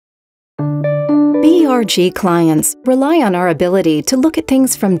BRG clients rely on our ability to look at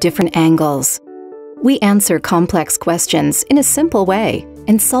things from different angles. We answer complex questions in a simple way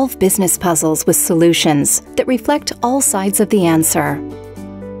and solve business puzzles with solutions that reflect all sides of the answer.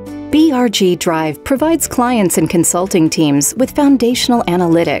 BRG Drive provides clients and consulting teams with foundational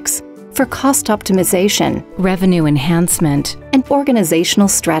analytics for cost optimization, revenue enhancement, and organizational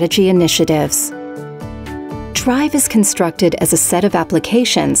strategy initiatives. Drive is constructed as a set of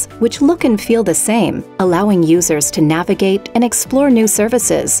applications which look and feel the same, allowing users to navigate and explore new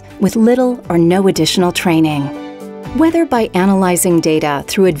services with little or no additional training. Whether by analyzing data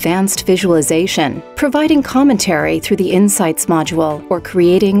through advanced visualization, providing commentary through the Insights module, or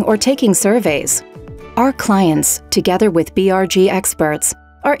creating or taking surveys, our clients, together with BRG experts,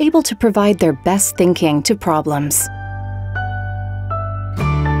 are able to provide their best thinking to problems.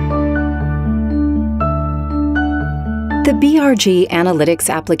 The BRG Analytics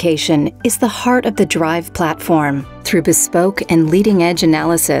application is the heart of the Drive platform. Through bespoke and leading-edge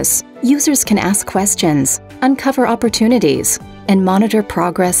analysis, users can ask questions, uncover opportunities, and monitor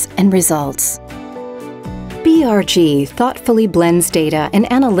progress and results. BRG thoughtfully blends data and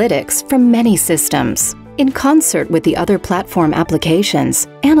analytics from many systems. In concert with the other platform applications,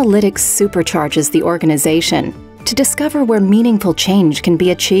 analytics supercharges the organization to discover where meaningful change can be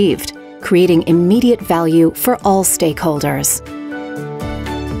achieved, creating immediate value for all stakeholders.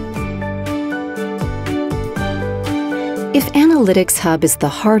 If Analytics Hub is the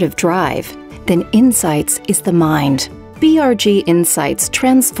heart of Drive, then Insights is the mind. BRG Insights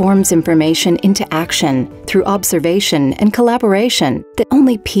transforms information into action through observation and collaboration that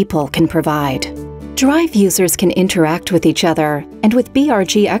only people can provide. Drive users can interact with each other and with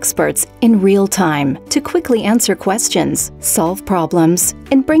BRG experts in real time to quickly answer questions, solve problems,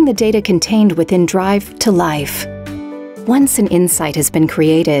 and bring the data contained within Drive to life. Once an insight has been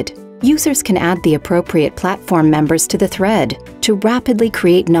created, users can add the appropriate platform members to the thread to rapidly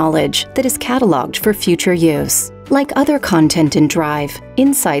create knowledge that is cataloged for future use. Like other content in Drive,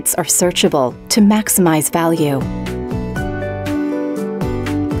 insights are searchable to maximize value.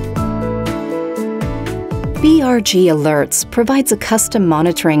 BRG Alerts provides a custom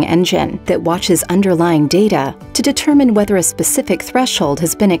monitoring engine that watches underlying data to determine whether a specific threshold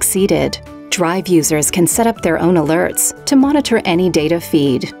has been exceeded. Drive users can set up their own alerts to monitor any data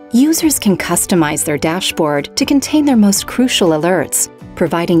feed. Users can customize their dashboard to contain their most crucial alerts,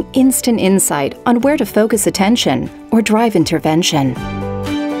 providing instant insight on where to focus attention or drive intervention.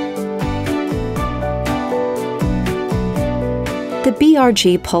 The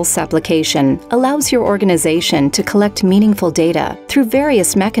BRG Pulse application allows your organization to collect meaningful data through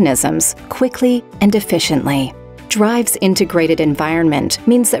various mechanisms quickly and efficiently. Drive's integrated environment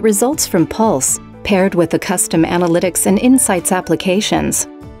means that results from Pulse, paired with the custom analytics and insights applications,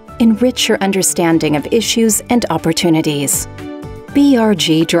 enrich your understanding of issues and opportunities.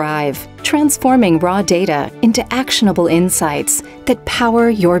 BRG Drive, transforming raw data into actionable insights that power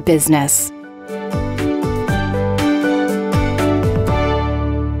your business.